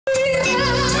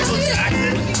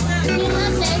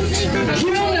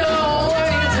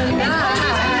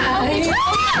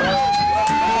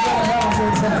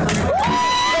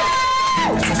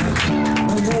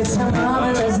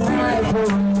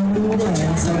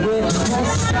with the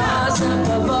stars up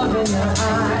above in your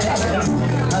eyes.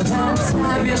 A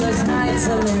fantabulous nights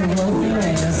and then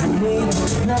romance beneath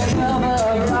the cover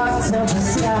of October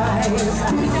skies.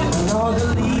 And all the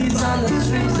leaves on the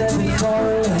trees that be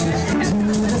falling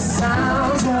to the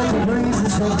sounds of the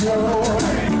breezes that blow.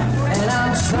 And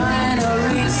I'm trying to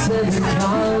reach to the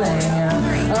calling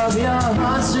of your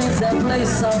heartstrings that play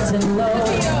soft and low.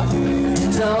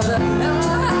 And all the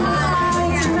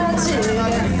nights magic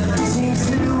seems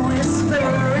to whisper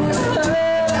in her.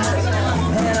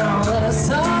 And all the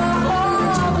sun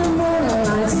of the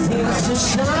moonlight seems to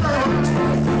shine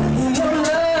in your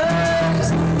lungs.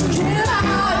 Can I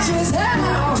just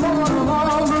have one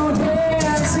more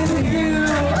dance with you,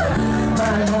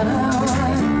 my love?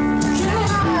 Can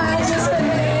I just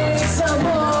make some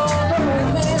more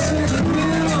romance with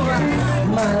you,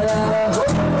 my love?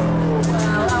 I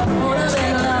wanna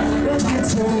make love with you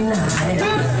tonight.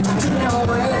 I can't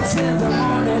wait till the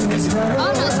morning is right.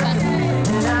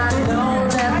 And I know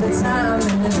that the time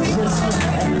is just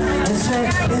right. And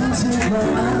straight into my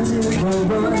arms you will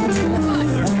run. And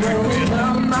when you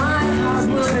come, my heart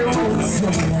will be waiting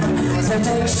to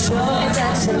make sure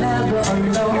that you're never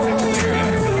alone.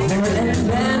 And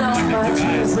then all my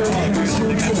dreams will come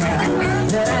true, dear.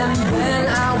 Then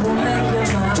I will make you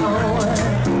my own.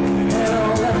 And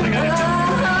all the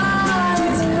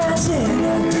nights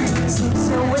magic seems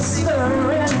to whisper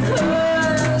in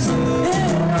hers.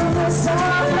 And all the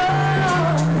sun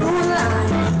of moonlight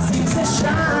seems to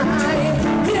shine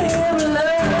in your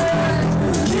love.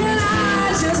 Can I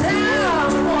just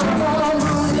have one more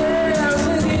moon dance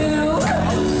with you,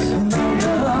 my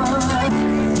love?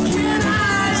 Can I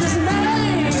just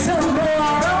make some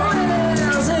more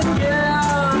romance with you,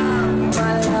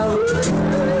 my love?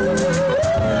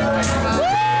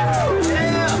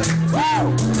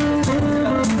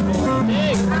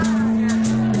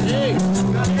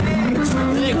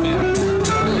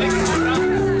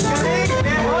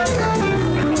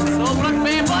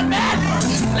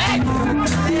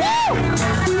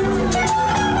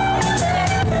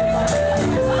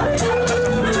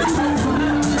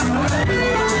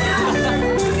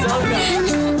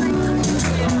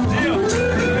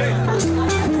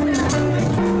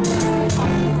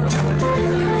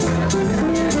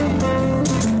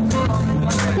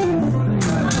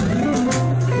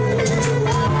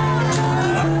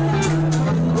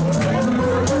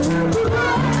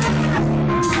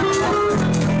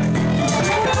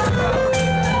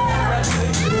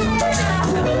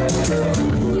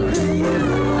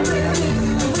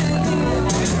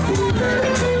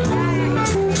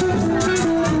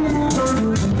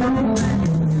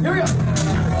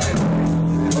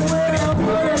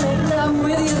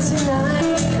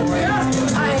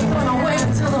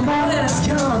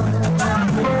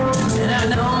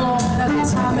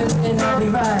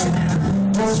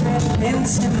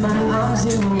 Into my arms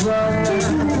you will run.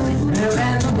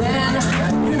 And then,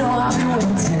 you know I'll be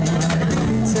waiting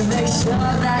to make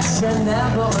sure that you're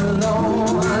never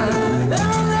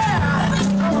alone.